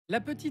La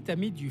petite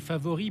amie du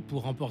favori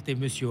pour remporter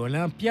Monsieur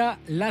Olympia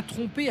l'a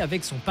trompé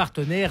avec son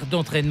partenaire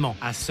d'entraînement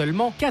à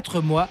seulement 4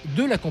 mois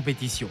de la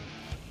compétition.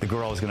 The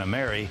girl I was going to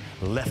marry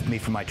left me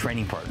for my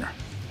training partner.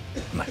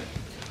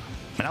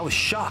 And I was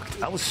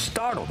shocked. I was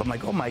startled. I'm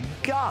like, oh my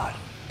God,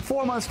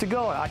 4 months to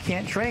go. I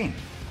can't train.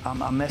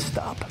 I'm messed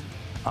up.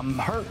 I'm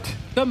hurt.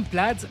 Tom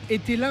Platz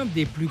était l'un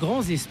des plus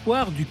grands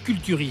espoirs du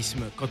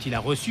culturisme quand il a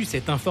reçu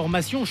cette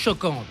information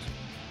choquante.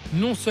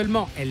 Non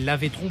seulement elle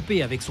l'avait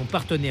trompé avec son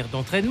partenaire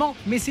d'entraînement,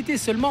 mais c'était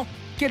seulement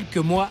quelques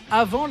mois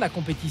avant la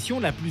compétition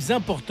la plus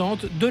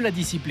importante de la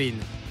discipline.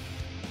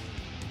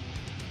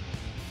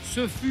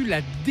 Ce fut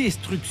la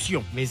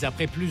destruction, mais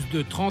après plus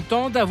de 30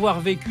 ans d'avoir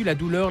vécu la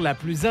douleur la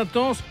plus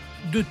intense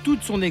de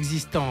toute son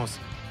existence,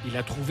 il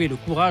a trouvé le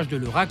courage de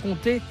le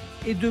raconter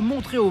et de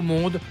montrer au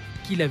monde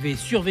qu'il avait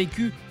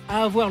survécu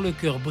à avoir le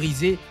cœur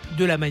brisé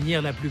de la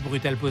manière la plus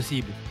brutale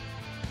possible.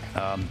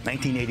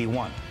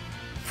 1981,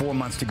 4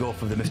 months to go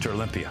for the Mr.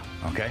 Olympia,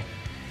 okay?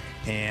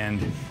 And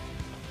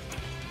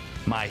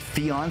my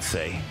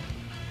fiance,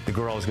 the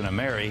girl I was gonna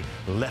marry,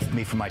 left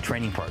me for my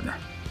training partner.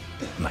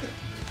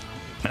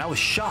 And I was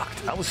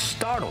shocked. I was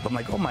startled. I'm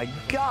like, oh my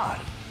God,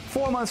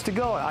 4 months to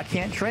go. I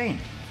can't train.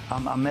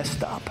 I'm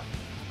messed up.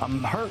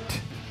 I'm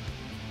hurt.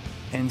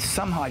 And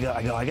somehow I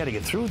got to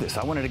get through this.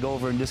 I wanted to go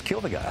over and just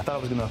kill the guy. I thought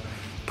I was going to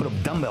put a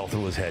dumbbell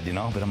through his head, you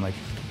know? But I'm like...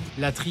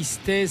 La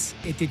tristesse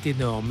était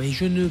énorme et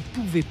je ne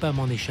pouvais pas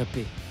m'en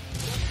échapper.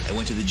 I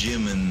went to the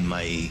gym and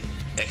my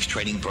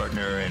ex-training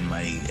partner and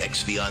my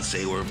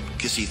ex-fiance were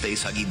kissy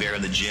face, huggy bear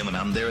in the gym, and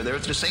I'm there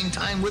at the same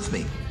time with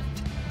me.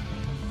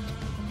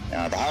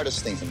 The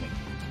hardest thing for me,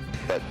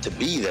 but to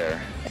be there,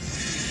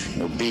 you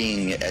know,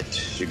 being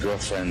at your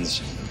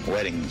girlfriend's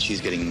wedding, she's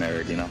getting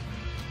married, you know.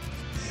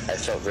 I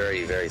felt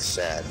very, very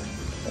sad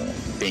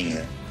being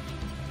there.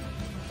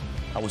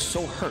 I was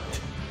so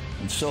hurt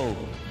and so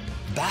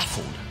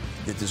baffled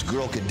that this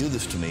girl could do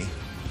this to me.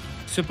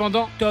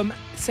 Cependant, Tom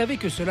savait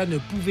que cela ne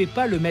pouvait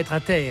pas le mettre à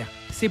terre.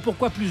 C'est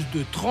pourquoi plus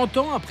de 30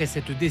 ans après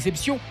cette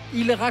déception,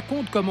 il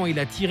raconte comment il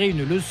a tiré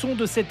une leçon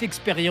de cette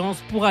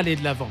expérience pour aller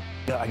de l'avant.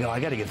 I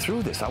got to get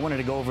through this. I wanted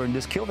to go over and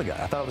just kill the guy.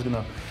 I thought I was going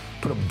to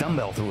put a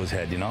dumbbell through his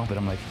head, you know? But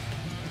I'm like,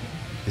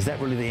 is that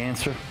really the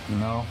answer?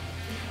 No.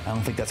 I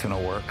don't think that's going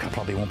to work. I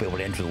probably won't be able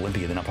to enter the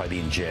Olympia, then I'll probably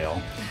be in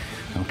jail.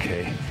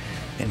 Okay.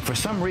 And for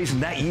some reason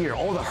that year,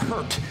 all the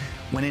hurt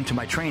went into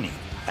my training.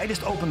 I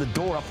just opened the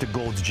door up to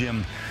Gold's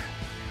Gym,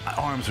 my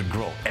arms would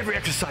grow. Every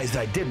exercise that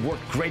I did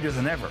worked greater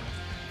than ever.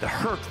 The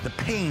hurt, the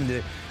pain,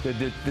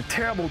 the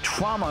terrible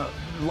trauma,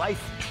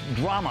 life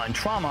drama and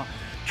trauma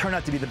turned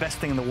out to be the best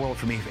thing in the world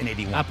for me in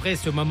 81. Après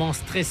ce moment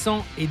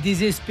stressant et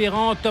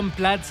désespérant, Tom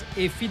Platz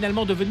est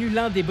finalement devenu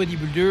l'un des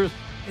bodybuilders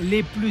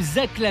les plus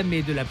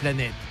acclamés de la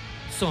planète.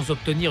 Sans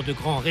obtenir de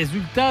grands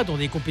résultats dans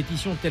des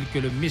compétitions telles que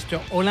le Mr.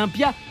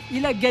 Olympia,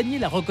 il a gagné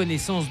la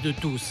reconnaissance de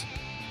tous.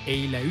 Et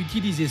il a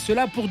utilisé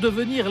cela pour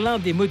devenir l'un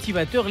des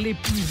motivateurs les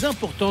plus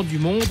importants du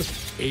monde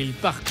et il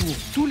parcourt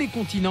tous les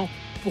continents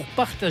pour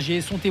partager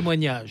son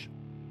témoignage.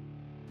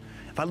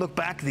 If I look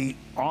back, the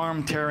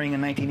arm tearing in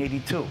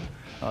 1982,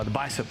 the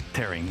bicep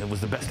tearing, it was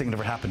the best thing that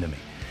ever happened to me.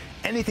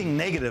 Anything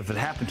negative that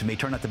happened to me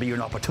turned out to be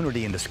an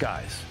opportunity in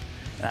disguise.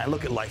 And I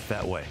look at life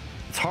that way.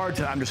 It's hard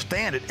to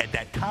understand it at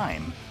that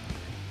time,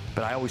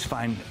 but I always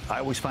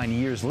find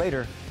years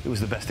later, it was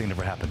the best thing that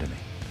ever happened to me.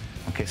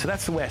 Okay, so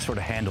that's the way I sort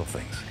of handle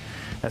things.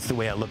 That's the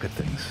way I look at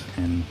things,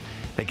 and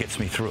that gets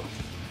me through.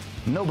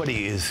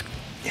 Nobody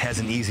has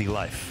an easy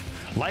life.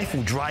 Life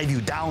will drive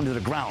you down to the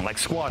ground, like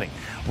squatting.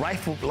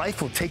 Life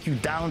will take you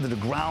down to the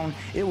ground.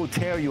 It will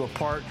tear you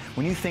apart.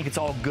 When you think it's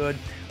all good,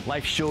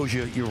 life shows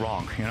you you're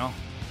wrong, you know?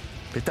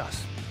 It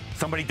does.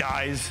 Somebody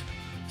dies,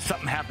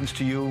 something happens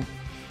to you,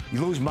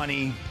 you lose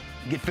money,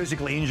 you get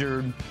physically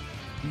injured,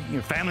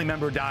 your family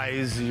member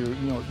dies,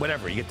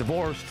 whatever, you get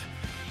divorced.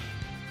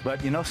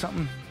 But you know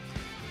something?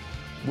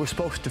 We're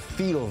supposed to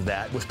feel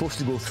that. We're supposed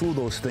to go through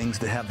those things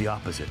to have the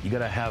opposite. You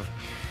gotta have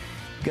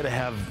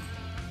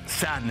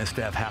sadness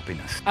to have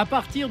happiness. À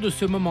partir de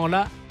ce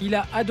moment-là, il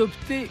a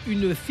adopté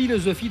une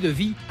philosophie de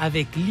vie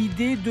avec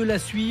l'idée de la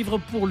suivre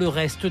pour le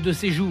reste de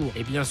ses jours.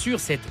 Et bien sûr,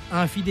 cette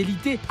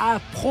infidélité a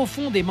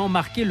profondément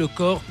marqué le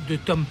corps de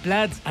Tom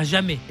Platz à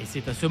jamais. Et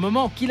c'est à ce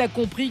moment qu'il a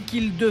compris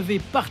qu'il devait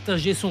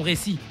partager son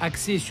récit,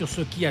 axé sur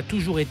ce qui a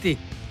toujours été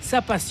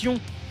sa passion,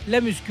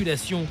 la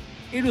musculation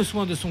et le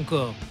soin de son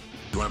corps.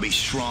 You want to be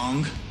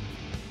strong?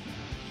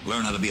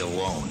 Learn how to be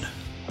alone.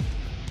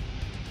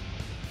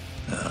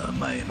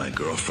 My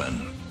girlfriend,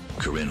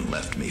 Corinne,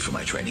 left me for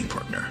my training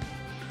partner.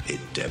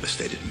 It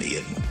devastated me.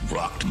 It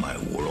rocked my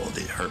world.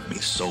 It hurt me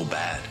so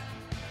bad.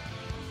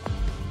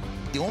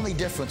 The only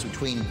difference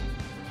between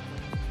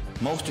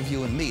most of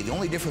you and me, the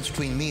only difference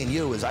between me and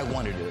you is I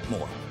wanted it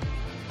more.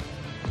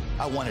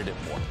 I wanted it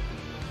more.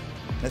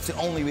 That's the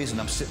only reason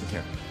I'm sitting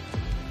here.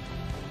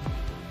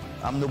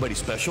 I'm nobody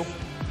special.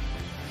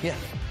 Yeah.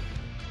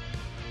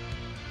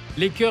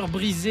 Les cœurs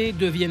brisés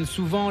deviennent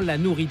souvent la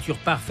nourriture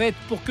parfaite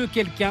pour que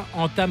quelqu'un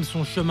entame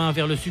son chemin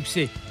vers le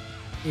succès.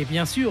 Et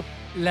bien sûr,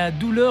 la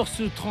douleur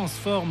se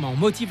transforme en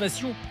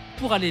motivation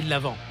pour aller de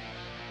l'avant.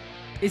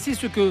 Et c'est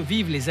ce que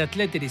vivent les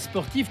athlètes et les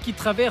sportifs qui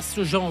traversent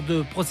ce genre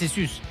de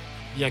processus.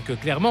 Bien que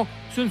clairement,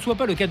 ce ne soit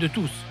pas le cas de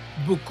tous.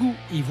 Beaucoup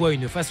y voient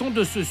une façon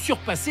de se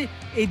surpasser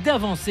et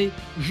d'avancer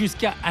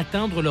jusqu'à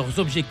atteindre leurs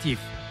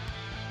objectifs.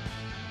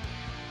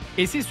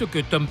 Et c'est ce que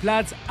Tom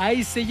Platz a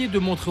essayé de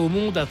montrer au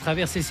monde à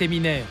travers ses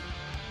séminaires.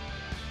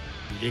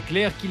 Il est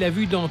clair qu'il a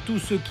vu dans tout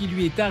ce qui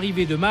lui est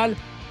arrivé de mal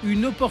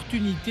une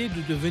opportunité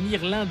de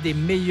devenir l'un des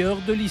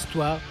meilleurs de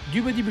l'histoire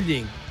du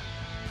bodybuilding.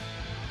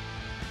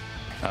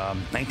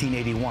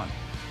 1981,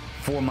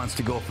 4 months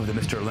to go for the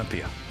Mr.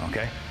 Olympia,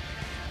 okay?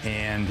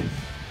 And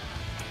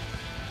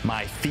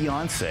my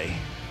fiance,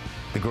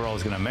 the girl I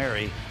was gonna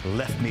marry,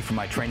 left me for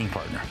my training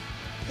partner.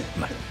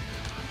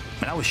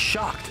 And I was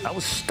shocked, I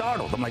was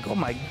startled. I'm like, oh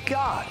my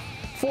God,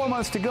 4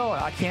 months to go,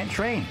 I can't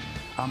train.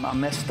 I'm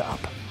messed up,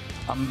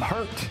 I'm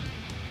hurt.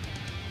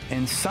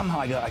 And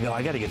somehow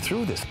I gotta get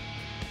through this.